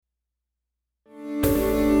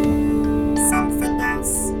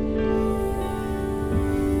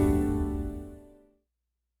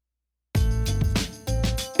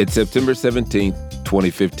It's September 17th,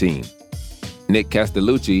 2015. Nick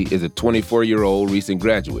Castellucci is a 24-year-old recent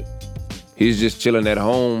graduate. He's just chilling at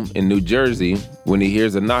home in New Jersey when he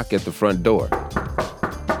hears a knock at the front door.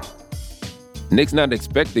 Nick's not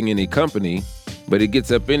expecting any company, but he gets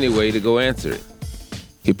up anyway to go answer it.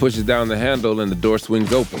 He pushes down the handle and the door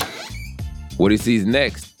swings open. What he sees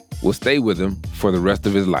next will stay with him for the rest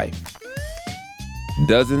of his life.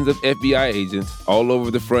 Dozens of FBI agents all over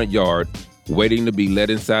the front yard waiting to be let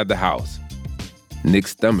inside the house.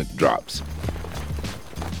 Nick's stomach drops.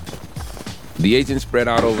 The agents spread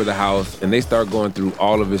out over the house and they start going through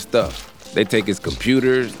all of his stuff. They take his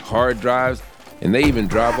computers, hard drives, and they even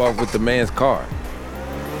drive off with the man's car.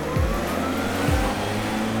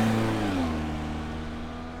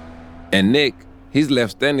 And Nick, he's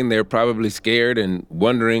left standing there probably scared and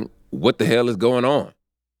wondering what the hell is going on.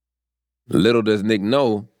 Little does Nick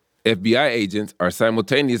know, FBI agents are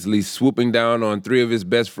simultaneously swooping down on 3 of his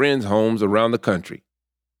best friends' homes around the country.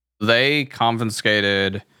 They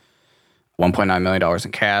confiscated $1.9 million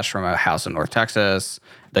in cash from a house in North Texas.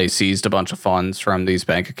 They seized a bunch of funds from these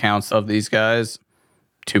bank accounts of these guys.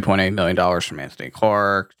 $2.8 million from Anthony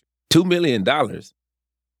Clark. $2 million?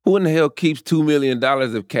 Who in the hell keeps $2 million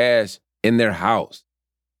of cash in their house?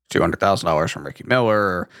 $200,000 from Ricky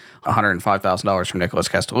Miller, $105,000 from Nicholas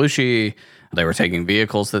Castellucci. They were taking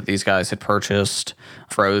vehicles that these guys had purchased,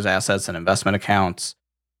 froze assets and investment accounts.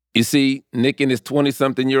 You see, Nick and his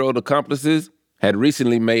 20-something-year-old accomplices had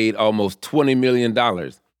recently made almost $20 million.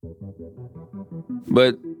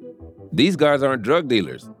 But these guys aren't drug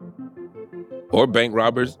dealers, or bank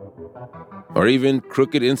robbers, or even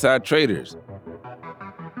crooked inside traders.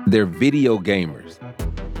 They're video gamers.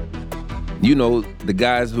 You know, the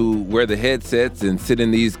guys who wear the headsets and sit in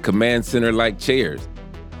these command center-like chairs.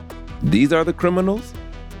 These are the criminals?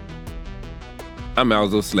 I'm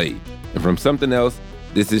Alzo Slade, and from Something Else,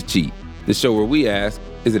 this is Cheat, the show where we ask,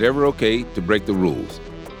 is it ever okay to break the rules?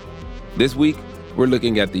 This week, we're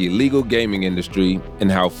looking at the illegal gaming industry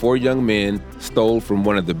and how 4 young men stole from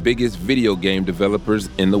one of the biggest video game developers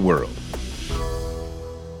in the world.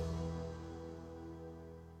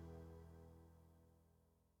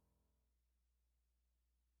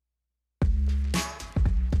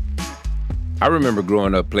 I remember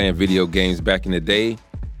growing up playing video games back in the day.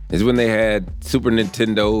 It's when they had Super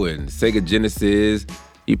Nintendo and Sega Genesis.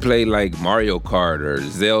 You played like Mario Kart or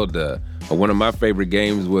Zelda, or one of my favorite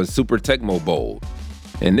games was Super Tecmo Bowl.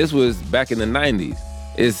 And this was back in the 90s.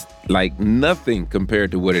 It's like nothing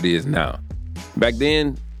compared to what it is now. Back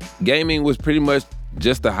then, gaming was pretty much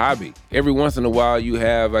just a hobby. Every once in a while you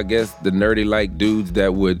have, I guess, the nerdy-like dudes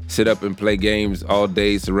that would sit up and play games all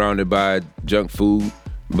day surrounded by junk food.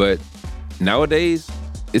 But nowadays,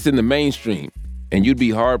 it's in the mainstream, and you'd be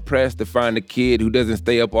hard-pressed to find a kid who doesn't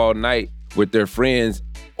stay up all night with their friends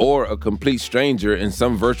or a complete stranger in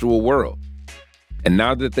some virtual world. And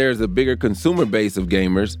now that there's a bigger consumer base of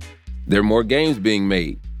gamers, there are more games being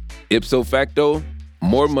made. Ipso facto,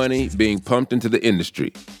 more money being pumped into the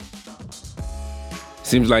industry.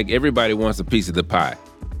 Seems like everybody wants a piece of the pie,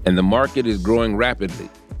 and the market is growing rapidly.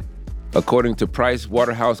 According to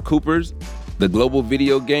PricewaterhouseCoopers, the global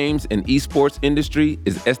video games and esports industry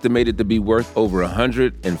is estimated to be worth over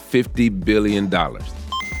 $150 billion.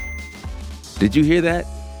 Did you hear that?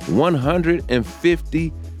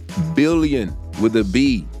 150 billion with a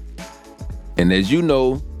B. And as you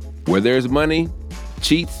know, where there's money,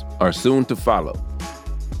 cheats are soon to follow.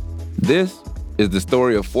 This is the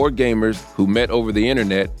story of 4 gamers who met over the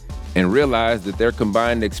internet and realized that their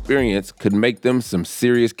combined experience could make them some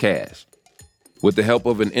serious cash. With the help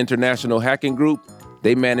of an international hacking group,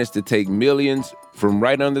 they managed to take millions from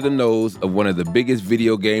right under the nose of one of the biggest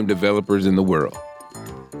video game developers in the world.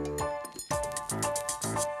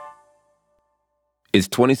 It's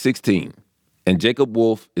 2016, and Jacob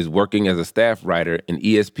Wolf is working as a staff writer in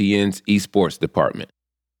ESPN's esports department.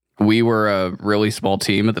 We were a really small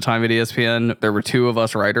team at the time at ESPN. There were 2 of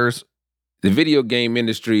us writers. The video game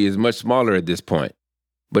industry is much smaller at this point,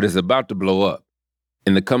 but it's about to blow up.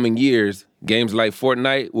 In the coming years, games like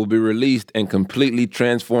Fortnite will be released and completely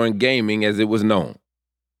transform gaming as it was known.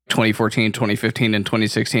 2014, 2015, and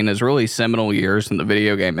 2016 is really seminal years in the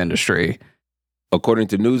video game industry. According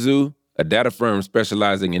to Newzoo, a data firm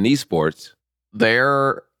specializing in esports,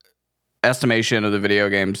 their estimation of the video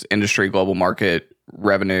games industry global market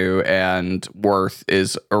revenue and worth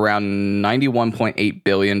is around $91.8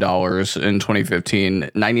 billion in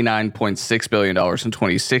 2015, $99.6 billion in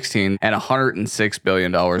 2016, and $106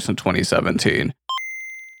 billion in 2017.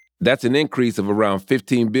 That's an increase of around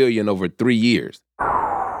 $15 billion over 3 years.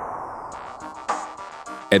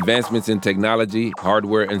 Advancements in technology,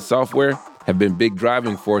 hardware, and software have been big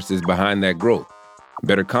driving forces behind that growth.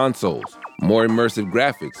 Better consoles, more immersive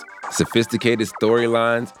graphics, sophisticated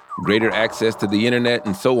storylines, greater access to the internet,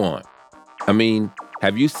 and so on. I mean,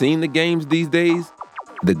 have you seen the games these days?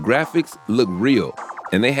 The graphics look real,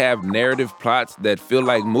 and they have narrative plots that feel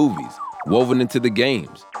like movies, woven into the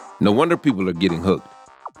games. No wonder people are getting hooked.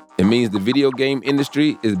 It means the video game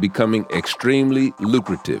industry is becoming extremely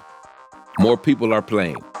lucrative. More people are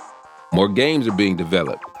playing, more games are being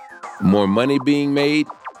developed, more money being made,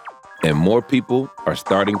 and more people are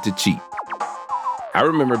starting to cheat. I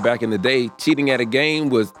remember back in the day, cheating at a game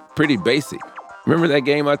was pretty basic. Remember that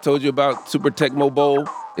game I told you about, Super Tecmo Bowl?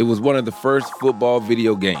 It was one of the first football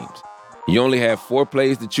video games. You only had 4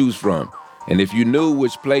 plays to choose from, and if you knew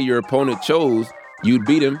which play your opponent chose, you'd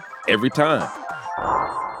beat him every time.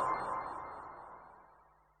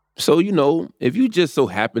 So, if you just so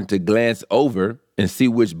happen to glance over and see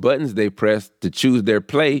which buttons they press to choose their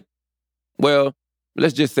play, well,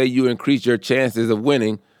 let's just say you increase your chances of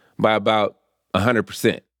winning by about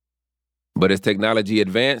 100%. But as technology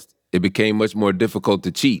advanced, it became much more difficult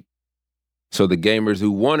to cheat. So the gamers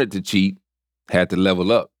who wanted to cheat had to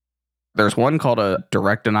level up. There's one called a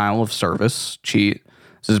direct denial of service cheat.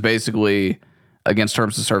 This is basically against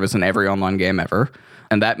terms of service in every online game ever.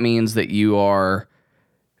 And that means that you are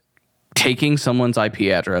taking someone's IP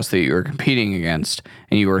address that you're competing against,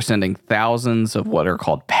 and you are sending thousands of what are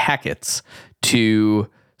called packets to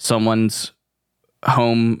someone's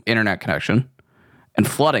home internet connection and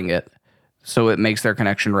flooding it so it makes their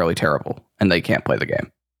connection really terrible and they can't play the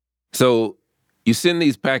game. So you send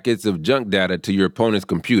these packets of junk data to your opponent's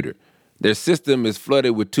computer. Their system is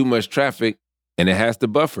flooded with too much traffic and it has to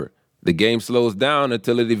buffer. The game slows down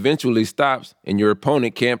until it eventually stops and your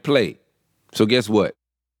opponent can't play. So guess what?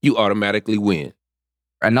 You automatically win.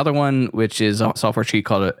 Another one, which is a software cheat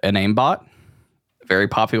called an aimbot, very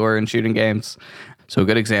popular in shooting games. So a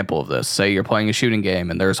good example of this, say you're playing a shooting game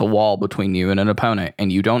and there's a wall between you and an opponent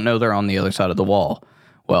and you don't know they're on the other side of the wall.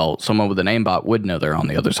 Well, someone with an aimbot would know they're on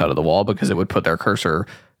the other side of the wall because it would put their cursor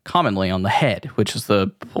commonly on the head, which is the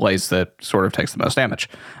place that sort of takes the most damage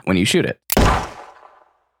when you shoot it.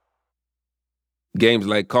 Games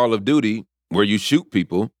like Call of Duty, where you shoot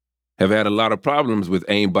people, have had a lot of problems with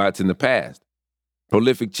aimbots in the past.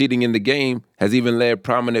 Prolific cheating in the game has even led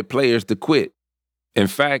prominent players to quit. In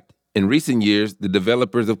fact, in recent years, the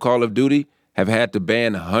developers of Call of Duty have had to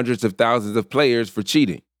ban hundreds of thousands of players for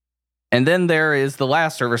cheating. And then there is the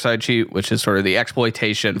last server-side cheat, which is sort of the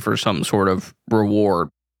exploitation for some sort of reward.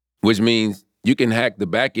 Which means you can hack the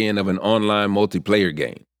back end of an online multiplayer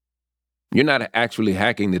game. You're not actually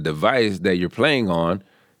hacking the device that you're playing on.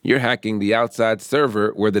 You're hacking the outside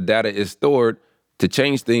server where the data is stored to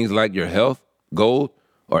change things like your health, gold,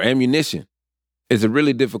 or ammunition. It's a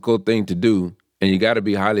really difficult thing to do, and you got to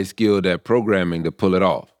be highly skilled at programming to pull it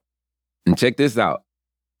off. And check this out.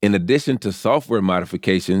 In addition to software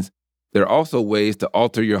modifications, there are also ways to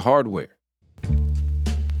alter your hardware.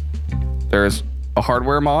 There's a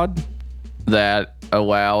hardware mod that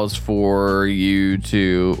allows for you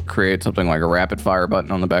to create something like a rapid fire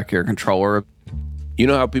button on the back of your controller. You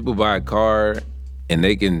know how people buy a car and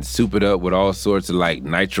they can soup it up with all sorts of like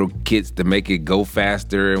nitro kits to make it go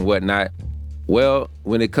faster and whatnot? Well,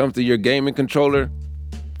 when it comes to your gaming controller,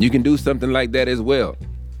 you can do something like that as well.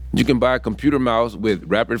 You can buy a computer mouse with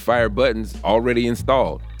rapid fire buttons already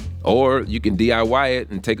installed. Or you can DIY it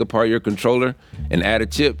and take apart your controller and add a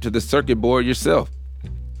chip to the circuit board yourself.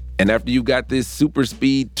 And after you got this super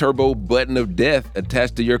speed turbo button of death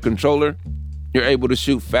attached to your controller, you're able to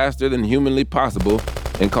shoot faster than humanly possible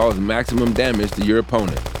and cause maximum damage to your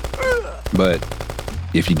opponent. But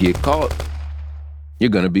if you get caught,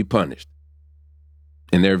 you're gonna be punished.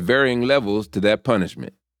 And there are varying levels to that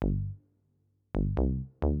punishment.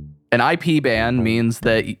 An IP ban means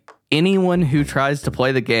that anyone who tries to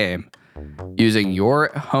play the game using your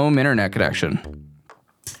home internet connection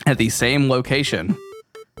at the same location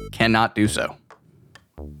cannot do so.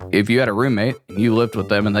 If you had a roommate and you lived with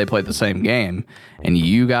them and they played the same game and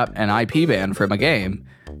you got an IP ban from a game,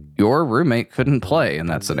 your roommate couldn't play in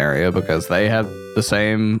that scenario because they have the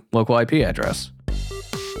same local IP address.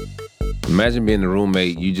 Imagine being a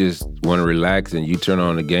roommate, you just want to relax and you turn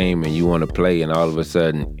on the game and you want to play and all of a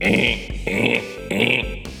sudden,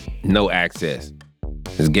 no access.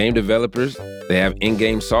 As game developers, they have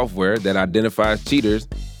in-game software that identifies cheaters,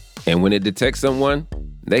 and when it detects someone,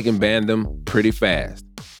 they can ban them pretty fast.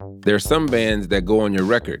 There are some bans that go on your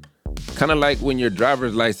record, kind of like when your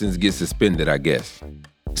driver's license gets suspended, I guess.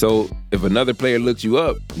 So if another player looks you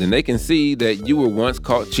up, then they can see that you were once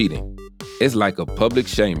caught cheating. It's like a public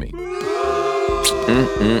shaming.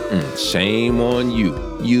 Shame on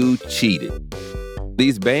you. You cheated.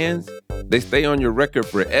 These bans, they stay on your record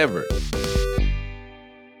forever.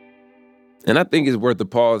 And I think it's worth a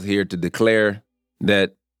pause here to declare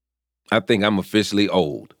that I think I'm officially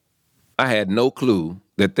old. I had no clue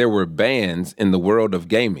that there were bans in the world of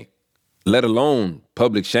gaming, let alone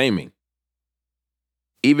public shaming.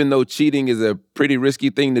 Even though cheating is a pretty risky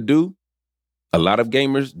thing to do, a lot of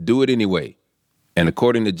gamers do it anyway. And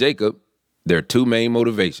according to Jacob, there are two main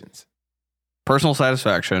motivations. Personal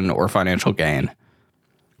satisfaction or financial gain.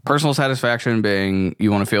 Personal satisfaction being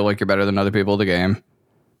you want to feel like you're better than other people at the game.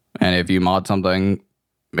 And if you mod something,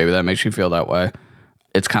 maybe that makes you feel that way.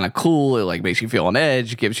 It's kind of cool. It like makes you feel on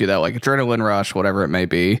edge, gives you that like adrenaline rush, whatever it may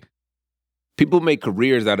be. People make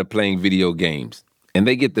careers out of playing video games, and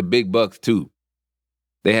they get the big bucks too.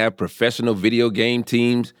 They have professional video game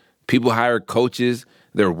teams, people hire coaches,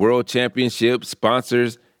 there are world championships,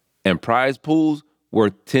 sponsors, and prize pools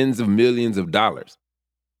worth tens of millions of dollars.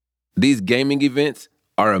 These gaming events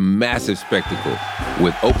are a massive spectacle,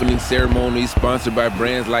 with opening ceremonies sponsored by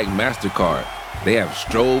brands like MasterCard. They have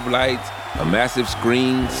strobe lights, a massive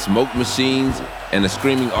screen, smoke machines, and a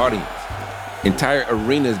screaming audience. Entire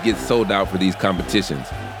arenas get sold out for these competitions.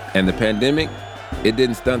 And the pandemic, it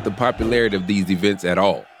didn't stunt the popularity of these events at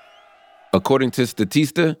all. According to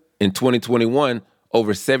Statista, in 2021,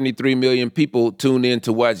 over 73 million people tuned in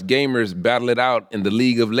to watch gamers battle it out in the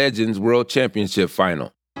League of Legends World Championship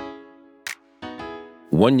final.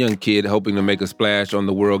 One young kid hoping to make a splash on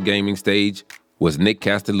the world gaming stage was Nick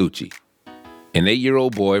Castellucci, an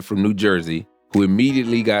 8-year-old boy from New Jersey who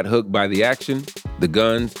immediately got hooked by the action, the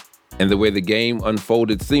guns, and the way the game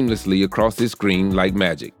unfolded seamlessly across his screen like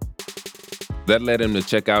magic. That led him to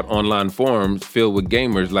check out online forums filled with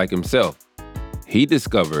gamers like himself. He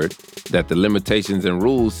discovered that the limitations and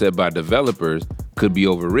rules set by developers could be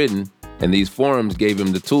overridden, and these forums gave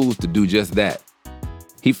him the tools to do just that.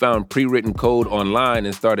 He found pre-written code online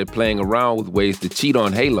and started playing around with ways to cheat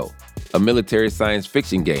on Halo, a military science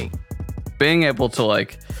fiction game. Being able to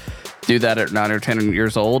do that at 9 or 10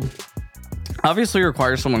 years old obviously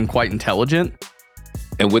requires someone quite intelligent.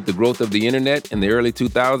 And with the growth of the internet in the early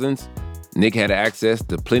 2000s, Nick had access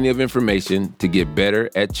to plenty of information to get better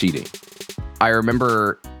at cheating. I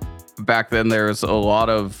remember back then there was a lot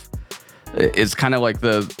of, it's kind of like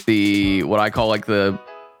the what I call like the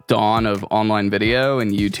dawn of online video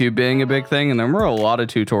and YouTube being a big thing. And there were a lot of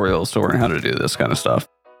tutorials to learn how to do this kind of stuff.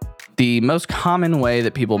 The most common way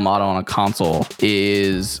that people mod on a console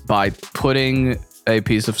is by putting a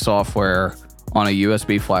piece of software on a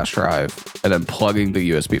USB flash drive and then plugging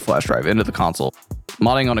the USB flash drive into the console.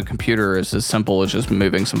 Modding on a computer is as simple as just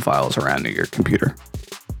moving some files around in your computer.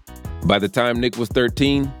 By the time Nick was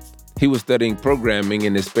 13, he was studying programming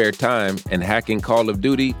in his spare time and hacking Call of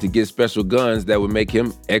Duty to get special guns that would make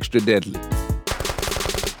him extra deadly.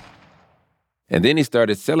 And then he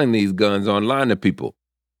started selling these guns online to people.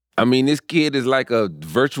 I mean, this kid is like a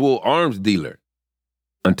virtual arms dealer.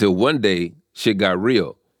 Until one day, shit got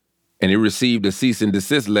real, and he received a cease and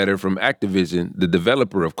desist letter from Activision, the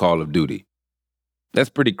developer of Call of Duty. That's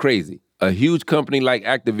pretty crazy. A huge company like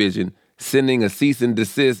Activision sending a cease and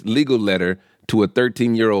desist legal letter to a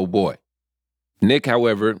 13-year-old boy. Nick,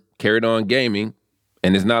 however, carried on gaming,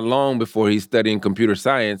 and it's not long before he's studying computer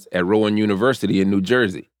science at Rowan University in New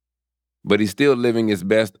Jersey. But he's still living his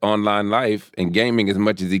best online life and gaming as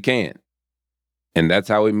much as he can. And that's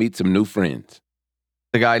how he meets some new friends.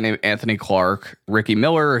 The guy named Anthony Clark, Ricky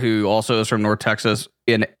Miller, who also is from North Texas,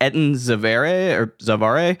 and Etan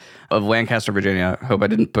Zavare of Lancaster, Virginia. Hope I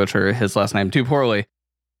didn't butcher his last name too poorly.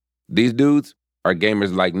 These dudes are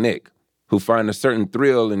gamers like Nick, who find a certain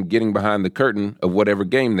thrill in getting behind the curtain of whatever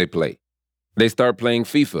game they play. They start playing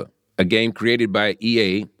FIFA, a game created by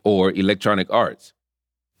EA or Electronic Arts.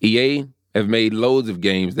 EA have made loads of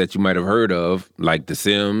games that you might have heard of, like The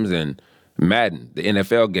Sims and Madden, the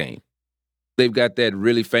NFL game. They've got that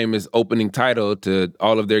really famous opening title to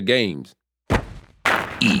all of their games.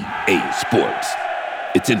 EA Sports.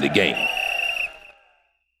 It's in the game.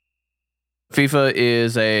 FIFA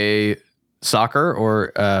is a soccer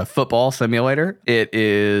or football simulator. It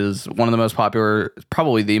is one of the most popular,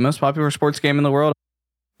 probably the most popular sports game in the world.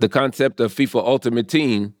 The concept of FIFA Ultimate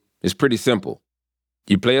Team is pretty simple.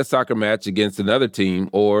 You play a soccer match against another team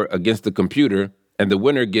or against the computer, and the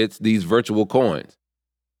winner gets these virtual coins.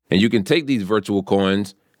 And you can take these virtual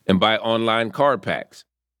coins and buy online card packs,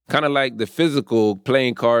 kind of like the physical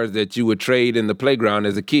playing cards that you would trade in the playground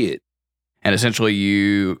as a kid. And essentially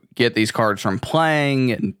you get these cards from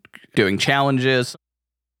playing and doing challenges.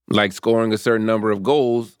 Like scoring a certain number of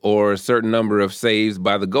goals or a certain number of saves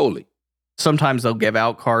by the goalie. Sometimes they'll give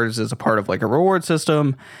out cards as a part of like a reward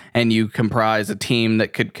system, and you comprise a team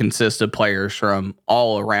that could consist of players from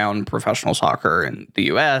all around professional soccer in the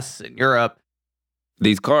US and Europe.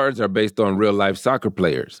 These cards are based on real-life soccer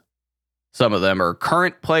players. Some of them are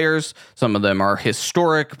current players. Some of them are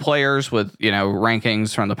historic players with,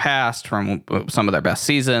 rankings from the past, from some of their best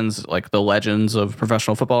seasons, like the legends of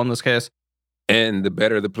professional football in this case. And the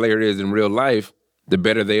better the player is in real life, the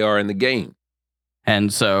better they are in the game.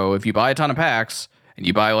 And so if you buy a ton of packs and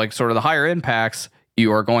you buy like sort of the higher end packs,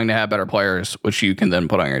 you are going to have better players, which you can then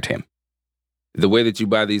put on your team. The way that you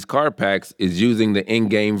buy these card packs is using the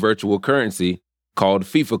in-game virtual currency called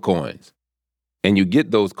FIFA coins. And you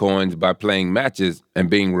get those coins by playing matches and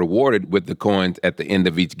being rewarded with the coins at the end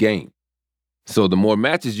of each game. So the more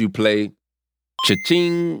matches you play,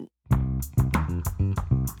 cha-ching.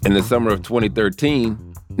 In the summer of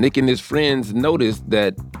 2013, Nick and his friends noticed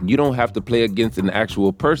that you don't have to play against an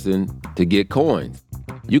actual person to get coins.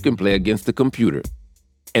 You can play against the computer.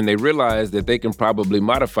 And they realized that they can probably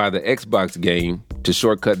modify the Xbox game to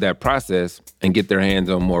shortcut that process and get their hands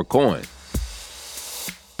on more coins.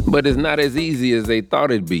 But it's not as easy as they thought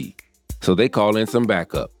it'd be, so they call in some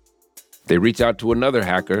backup. They reach out to another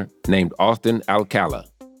hacker named Austin Alcala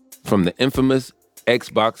from the infamous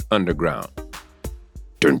Xbox Underground.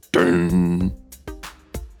 Dun, dun.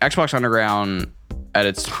 Xbox Underground at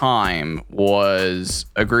its time was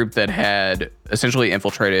a group that had essentially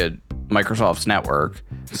infiltrated Microsoft's network.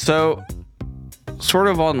 So sort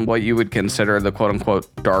of on what you would consider the quote-unquote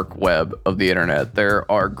dark web of the internet, there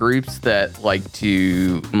are groups that like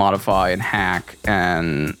to modify and hack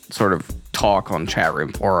and sort of talk on chat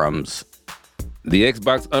room forums. The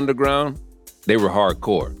Xbox Underground, they were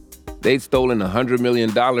hardcore. They'd stolen $100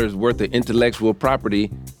 million worth of intellectual property,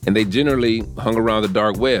 and they generally hung around the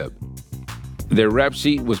dark web. Their rap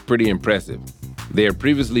sheet was pretty impressive. They had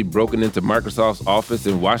previously broken into Microsoft's office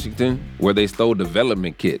in Washington, where they stole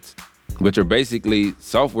development kits, which are basically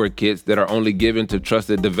software kits that are only given to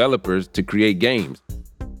trusted developers to create games.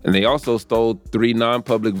 And they also stole 3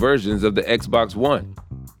 non-public versions of the Xbox One.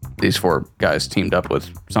 These 4 guys teamed up with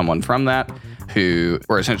someone from that who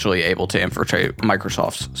were essentially able to infiltrate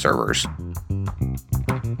Microsoft's servers.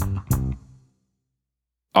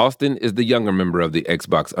 Austin is the younger member of the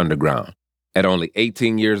Xbox Underground, at only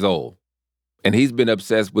 18 years old. And he's been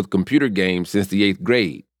obsessed with computer games since the 8th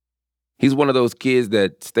grade. He's one of those kids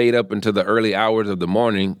that stayed up until the early hours of the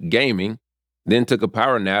morning gaming, then took a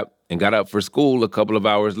power nap and got up for school a couple of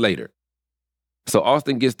hours later. So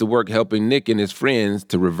Austin gets to work helping Nick and his friends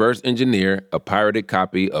to reverse engineer a pirated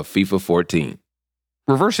copy of FIFA 14.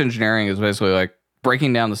 Reverse engineering is basically like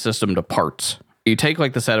breaking down the system to parts. You take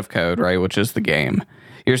like the set of code, right, which is the game.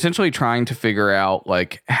 You're essentially trying to figure out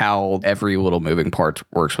like how every little moving part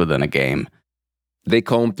works within a game. They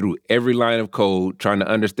comb through every line of code trying to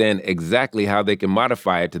understand exactly how they can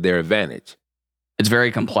modify it to their advantage. It's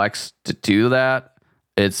very complex to do that.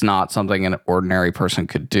 It's not something an ordinary person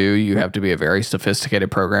could do. You have to be a very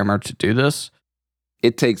sophisticated programmer to do this.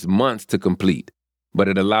 It takes months to complete, but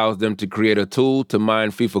it allows them to create a tool to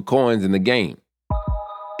mine FIFA coins in the game.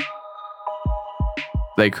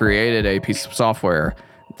 They created a piece of software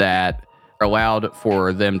that allowed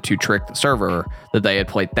for them to trick the server that they had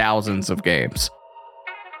played thousands of games.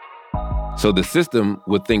 So the system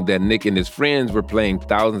would think that Nick and his friends were playing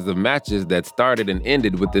thousands of matches that started and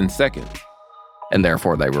ended within seconds. And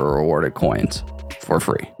therefore they were rewarded coins for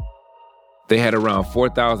free. They had around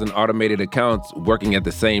 4,000 automated accounts working at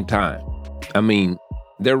the same time. I mean,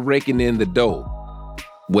 they're raking in the dough.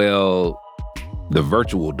 Well, the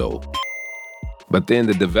virtual dough. But then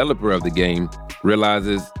the developer of the game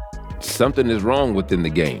realizes something is wrong within the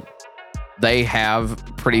game. They have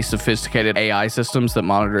pretty sophisticated AI systems that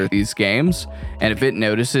monitor these games. And if it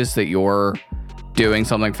notices that you're doing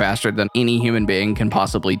something faster than any human being can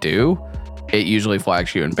possibly do, it usually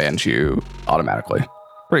flags you and bans you automatically.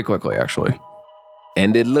 Pretty quickly, actually.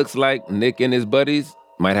 And it looks like Nick and his buddies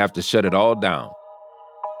might have to shut it all down.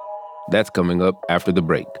 That's coming up after the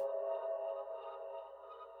break.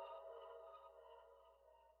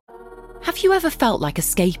 Have you ever felt like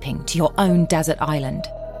escaping to your own desert island?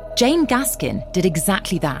 Jane Gaskin did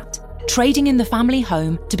exactly that, trading in the family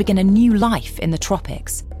home to begin a new life in the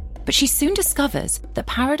tropics. But she soon discovers that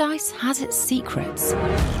paradise has its secrets.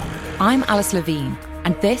 I'm Alice Levine,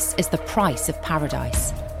 and this is The Price of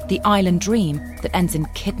Paradise, the island dream that ends in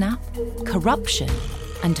kidnap, corruption,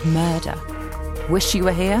 and murder. Wish you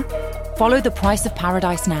were here? Follow The Price of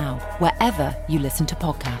Paradise now, wherever you listen to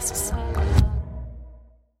podcasts.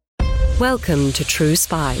 Welcome to True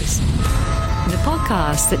Spies, The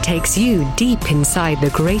podcast that takes you deep inside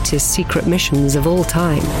the greatest secret missions of all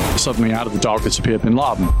time. Suddenly, out of the darkness appeared Bin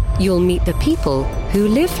Laden. You'll meet the people who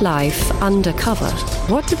live life undercover.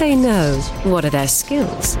 What do they know? What are their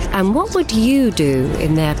skills? And what would you do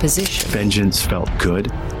in their position? Vengeance felt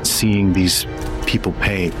good. Seeing these people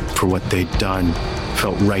pay for what they'd done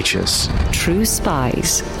felt righteous. True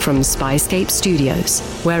Spies from Spyscape Studios,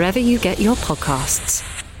 wherever you get your podcasts.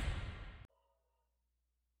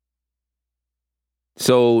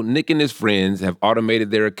 So Nick and his friends have automated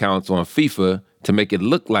their accounts on FIFA to make it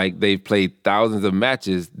look like they've played thousands of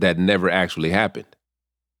matches that never actually happened.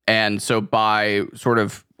 And so by sort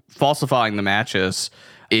of falsifying the matches,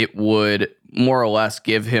 it would more or less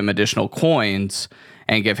give him additional coins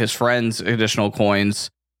and give his friends additional coins.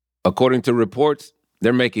 According to reports,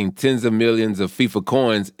 they're making tens of millions of FIFA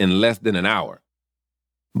coins in less than an hour.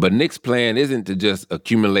 But Nick's plan isn't to just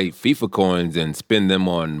accumulate FIFA coins and spend them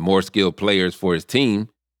on more skilled players for his team.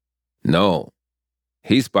 No,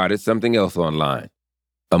 he spotted something else online,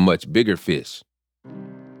 a much bigger fish.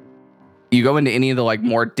 You go into any of the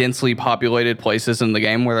more densely populated places in the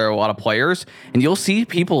game where there are a lot of players, and you'll see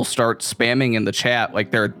people start spamming in the chat.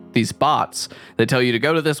 There are these bots that tell you to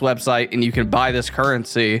go to this website and you can buy this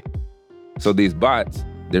currency. So these bots,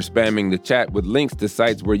 they're spamming the chat with links to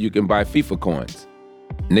sites where you can buy FIFA coins.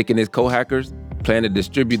 Nick and his co-hackers plan to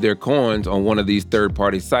distribute their coins on one of these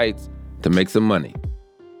third-party sites to make some money.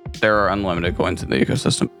 There are unlimited coins in the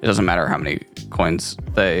ecosystem. It doesn't matter how many coins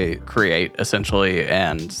they create, essentially,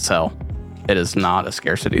 and sell. It is not a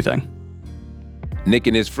scarcity thing. Nick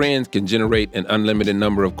and his friends can generate an unlimited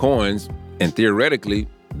number of coins, and theoretically,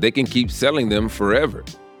 they can keep selling them forever.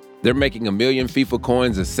 They're making 1 million FIFA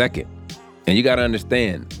coins a second. And you gotta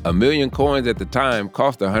understand, 1 million coins at the time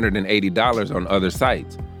cost $180 on other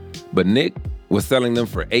sites. But Nick was selling them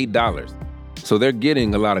for $8. So they're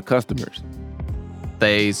getting a lot of customers.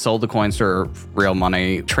 They sold the coins for real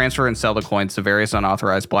money, transfer and sell the coins to various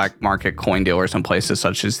unauthorized black market coin dealers in places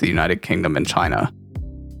such as the United Kingdom and China.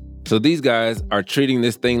 So these guys are treating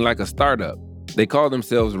this thing like a startup. They call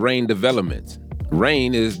themselves Rain Developments.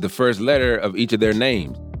 Rain is the first letter of each of their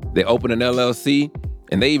names. They open an LLC,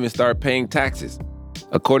 and they even start paying taxes.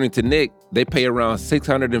 According to Nick, they pay around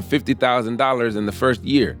 $650,000 in the first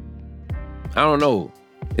year. I don't know.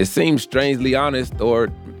 It seems strangely honest or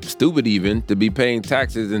stupid even to be paying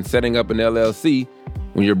taxes and setting up an LLC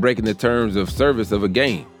when you're breaking the terms of service of a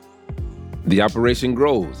game. The operation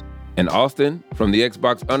grows, and Austin, from the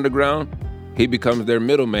Xbox Underground, he becomes their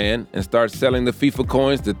middleman and starts selling the FIFA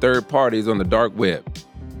coins to third parties on the dark web.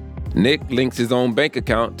 Nick links his own bank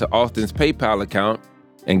account to Austin's PayPal account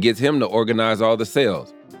and gets him to organize all the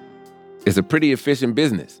sales. It's a pretty efficient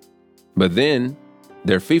business. But then,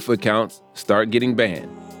 their FIFA accounts start getting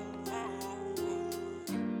banned.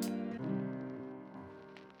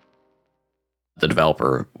 The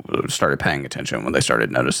developer started paying attention when they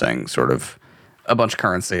started noticing sort of a bunch of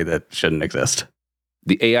currency that shouldn't exist.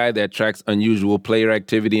 The AI that tracks unusual player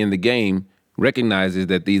activity in the game recognizes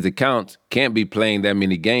that these accounts can't be playing that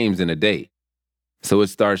many games in a day. So it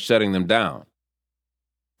starts shutting them down.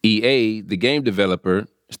 EA, the game developer,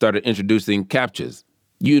 started introducing CAPTCHAs.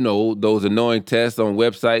 You know, those annoying tests on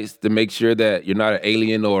websites to make sure that you're not an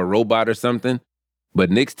alien or a robot or something. But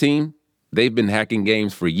Nick's team, they've been hacking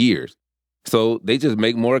games for years. So they just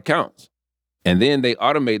make more accounts. And then they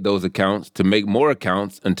automate those accounts to make more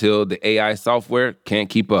accounts until the AI software can't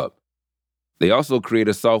keep up. They also create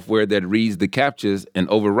a software that reads the CAPTCHAs and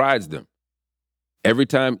overrides them. Every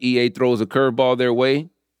time EA throws a curveball their way,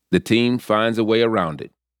 the team finds a way around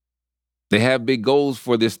it. They have big goals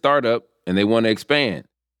for this startup and they want to expand.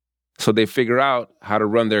 So they figure out how to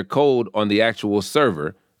run their code on the actual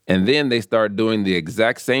server, and then they start doing the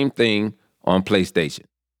exact same thing on PlayStation.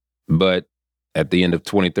 But at the end of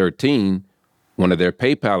 2013, one of their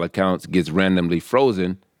PayPal accounts gets randomly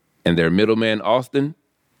frozen, and their middleman, Austin,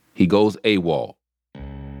 he goes AWOL.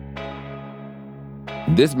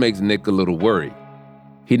 This makes Nick a little worried.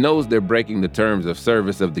 He knows they're breaking the terms of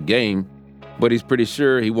service of the game, but he's pretty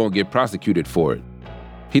sure he won't get prosecuted for it.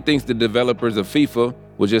 He thinks the developers of FIFA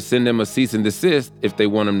will just send him a cease and desist if they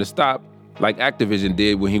want him to stop, like Activision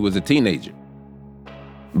did when he was a teenager.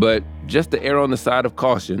 But just to err on the side of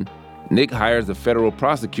caution, Nick hires a federal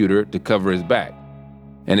prosecutor to cover his back.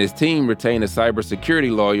 And his team retain a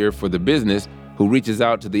cybersecurity lawyer for the business who reaches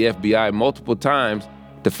out to the FBI multiple times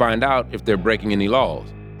to find out if they're breaking any laws.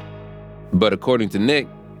 But according to Nick,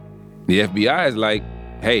 the FBI is like,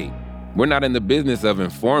 hey, we're not in the business of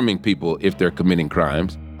informing people if they're committing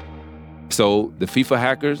crimes. So the FIFA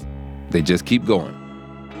hackers, they just keep going.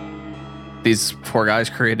 These four guys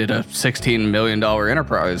created a $16 million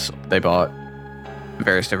enterprise they bought.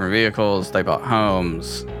 various different vehicles. They bought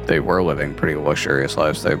homes. They were living pretty luxurious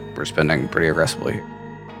lives. They were spending pretty aggressively.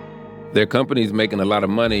 Their company's making a lot of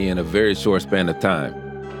money in a very short span of time.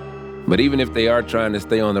 But even if they are trying to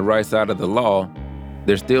stay on the right side of the law,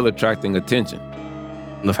 they're still attracting attention.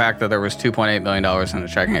 The fact that there was $2.8 million in a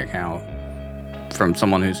checking account from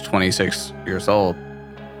someone who's 26 years old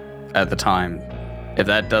at the time, if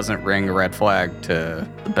that doesn't ring a red flag to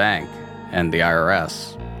the bank and the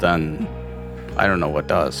IRS, then I don't know what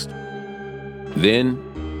does.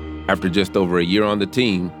 Then, after just over a year on the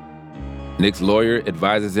team, Nick's lawyer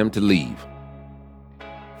advises him to leave.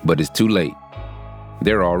 But it's too late.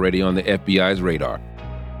 They're already on the FBI's radar.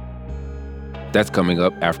 That's coming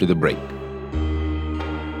up after the break.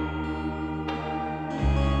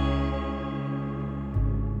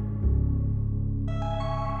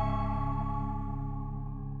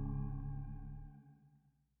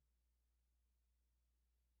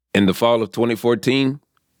 In the fall of 2014,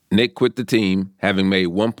 Nick quit the team, having made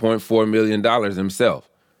 $1.4 million himself.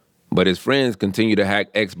 But his friends continue to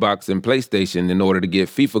hack Xbox and PlayStation in order to get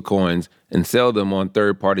FIFA coins and sell them on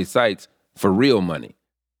third-party sites for real money.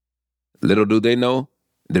 Little do they know,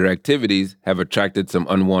 their activities have attracted some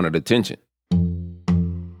unwanted attention.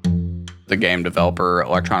 The game developer,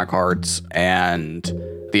 Electronic Arts, and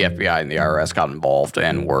the FBI and the IRS got involved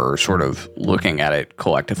and were sort of looking at it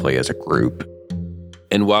collectively as a group.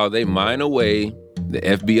 And while they mine away, the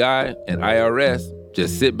FBI and IRS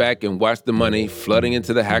just sit back and watch the money flooding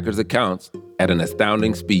into the hackers' accounts at an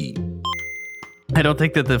astounding speed. I don't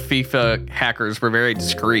think that the FIFA hackers were very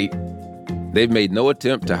discreet. They've made no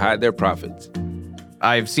attempt to hide their profits.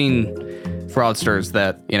 I've seen fraudsters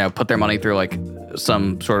that, put their money through like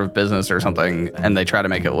some sort of business or something and they try to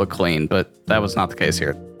make it look clean, but that was not the case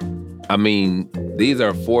here. I mean, these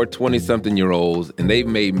are 4 20-something-year-olds and they've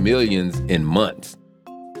made millions in months.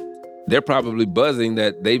 They're probably buzzing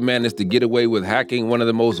that they've managed to get away with hacking one of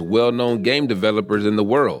the most well-known game developers in the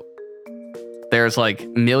world. There's like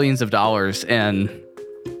millions of dollars in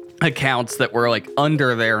accounts that were like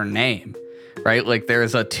under their name, right? Like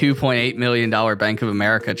there's a $2.8 million Bank of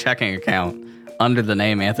America checking account under the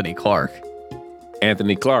name Anthony Clark.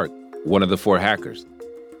 Anthony Clark, one of the 4 hackers.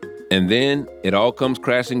 And then it all comes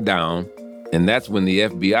crashing down, and that's when the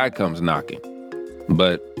FBI comes knocking.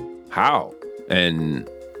 But how? And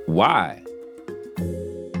why?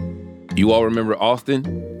 You all remember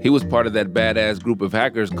Austin? He was part of that badass group of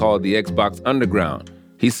hackers called the Xbox Underground.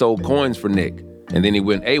 He sold coins for Nick, and then he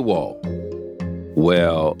went AWOL.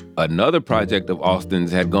 Well, another project of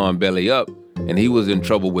Austin's had gone belly up, and he was in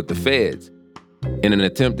trouble with the feds. In an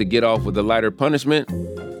attempt to get off with a lighter punishment,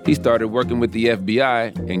 he started working with the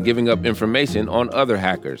FBI and giving up information on other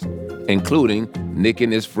hackers, including Nick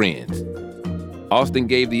and his friends. Austin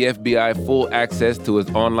gave the FBI full access to his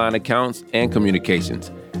online accounts and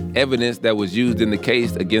communications, evidence that was used in the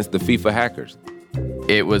case against the FIFA hackers.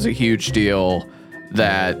 It was a huge deal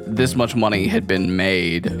that this much money had been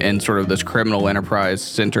made in sort of this criminal enterprise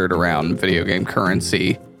centered around video game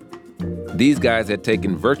currency. These guys had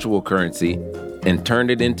taken virtual currency and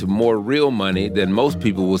turned it into more real money than most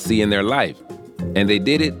people will see in their life. And they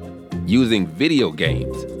did it using video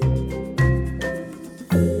games.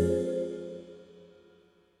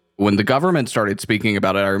 When the government started speaking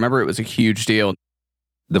about it, I remember it was a huge deal.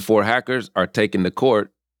 The 4 hackers are taken to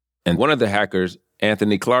court, and one of the hackers,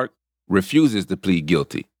 Anthony Clark, refuses to plead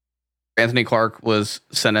guilty. Anthony Clark was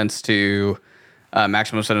sentenced to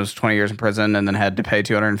maximum sentence of 20 years in prison and then had to pay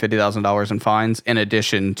 $250,000 in fines in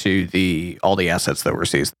addition to all the assets that were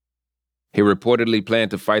seized. He reportedly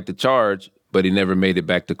planned to fight the charge, but he never made it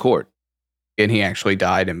back to court. And he actually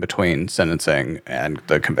died in between sentencing and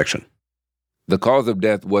the conviction. The cause of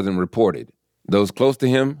death wasn't reported. Those close to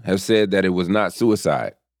him have said that it was not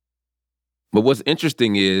suicide. But what's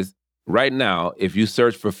interesting is, right now, if you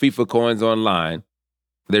search for FIFA coins online,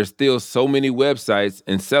 there's still so many websites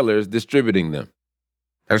and sellers distributing them.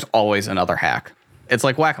 There's always another hack. It's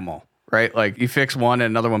like whack-a-mole, right? Like you fix one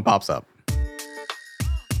and another one pops up.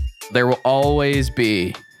 There will always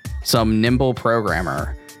be some nimble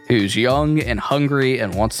programmer who's young and hungry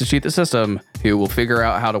and wants to cheat the system who will figure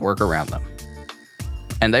out how to work around them.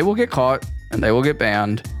 And they will get caught and they will get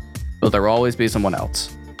banned, but there will always be someone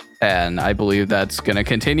else. And I believe that's going to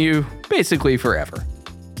continue basically forever.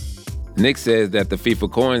 Nick says that the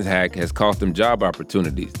FIFA coins hack has cost him job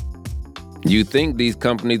opportunities. You'd think these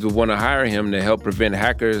companies would want to hire him to help prevent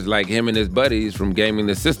hackers like him and his buddies from gaming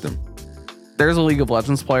the system. There's a League of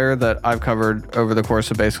Legends player that I've covered over the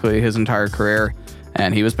course of basically his entire career,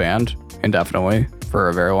 and he was banned indefinitely for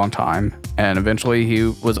a very long time. And eventually he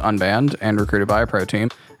was unbanned and recruited by a pro team,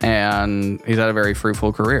 and he's had a very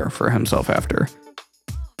fruitful career for himself after.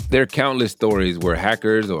 There are countless stories where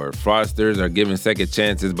hackers or fraudsters are given second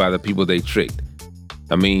chances by the people they tricked.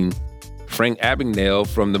 I mean, Frank Abagnale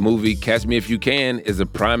from the movie Catch Me If You Can is a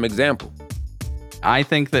prime example. I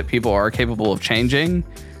think that people are capable of changing,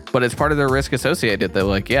 but it's part of their risk associated. They're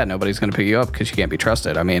like, yeah, nobody's going to pick you up because you can't be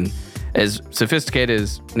trusted. I mean, as sophisticated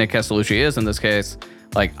as Nick Castellucci is in this case,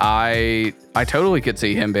 like I totally could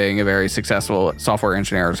see him being a very successful software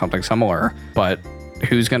engineer or something similar, but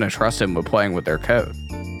who's going to trust him with playing with their code?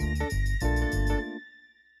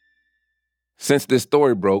 Since this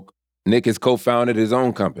story broke, Nick has co-founded his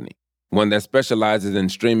own company, one that specializes in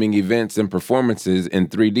streaming events and performances in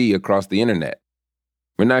 3D across the internet.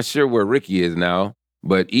 We're not sure where Ricky is now,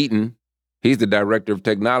 but Eaton, he's the director of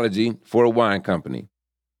technology for a wine company.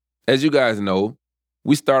 As you guys know,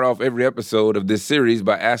 we start off every episode of this series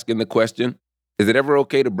by asking the question, is it ever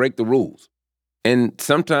okay to break the rules? And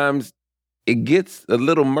sometimes it gets a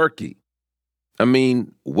little murky. I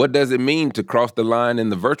mean, what does it mean to cross the line in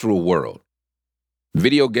the virtual world?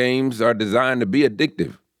 Video games are designed to be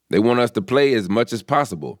addictive. They want us to play as much as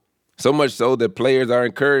possible, so much so that players are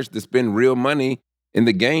encouraged to spend real money in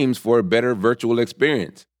the games for a better virtual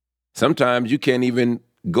experience. Sometimes you can't even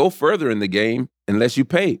go further in the game unless you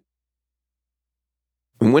pay.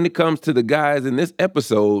 And when it comes to the guys in this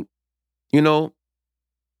episode, you know,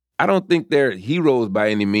 I don't think they're heroes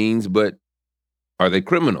by any means, but are they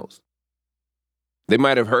criminals? They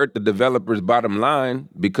might have hurt the developer's bottom line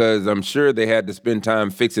because I'm sure they had to spend time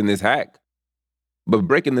fixing this hack. But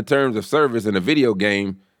breaking the terms of service in a video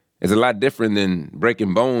game is a lot different than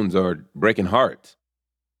breaking bones or breaking hearts.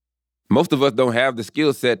 Most of us don't have the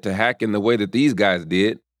skill set to hack in the way that these guys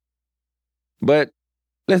did. But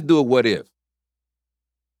let's do a what if.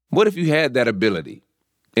 What if you had that ability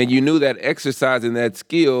and you knew that exercising that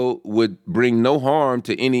skill would bring no harm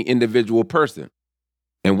to any individual person?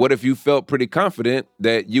 And what if you felt pretty confident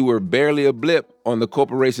that you were barely a blip on the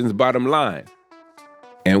corporation's bottom line?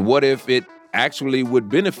 And what if it actually would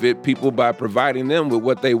benefit people by providing them with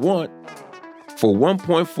what they want for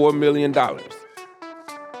 $1.4 million?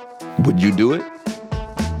 Would you do it?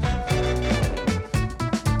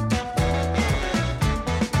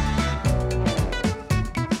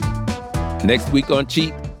 Next week on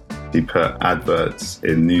Cheat. He put adverts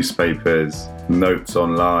in newspapers, notes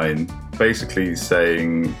online, basically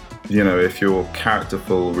saying, you know, if you're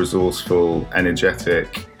characterful, resourceful,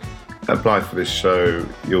 energetic, apply for this show.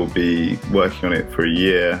 You'll be working on it for a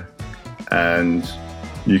year and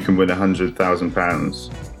you can win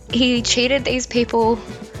 £100,000. He cheated these people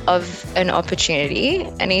of an opportunity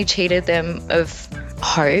and he cheated them of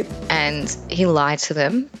hope and he lied to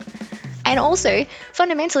them. And also,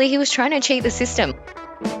 fundamentally, he was trying to cheat the system.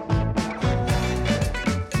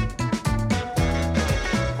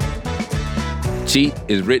 Cheat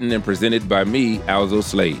is written and presented by me, Alzo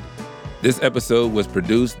Slade. This episode was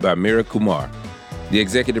produced by Mira Kumar. The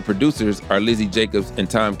executive producers are Lizzie Jacobs and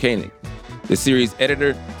Tom Koenig. The series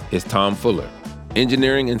editor is Tom Fuller.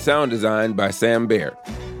 Engineering and sound design by Sam Baer.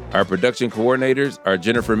 Our production coordinators are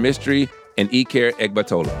Jennifer Mistry and Iker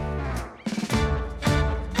Egbatola.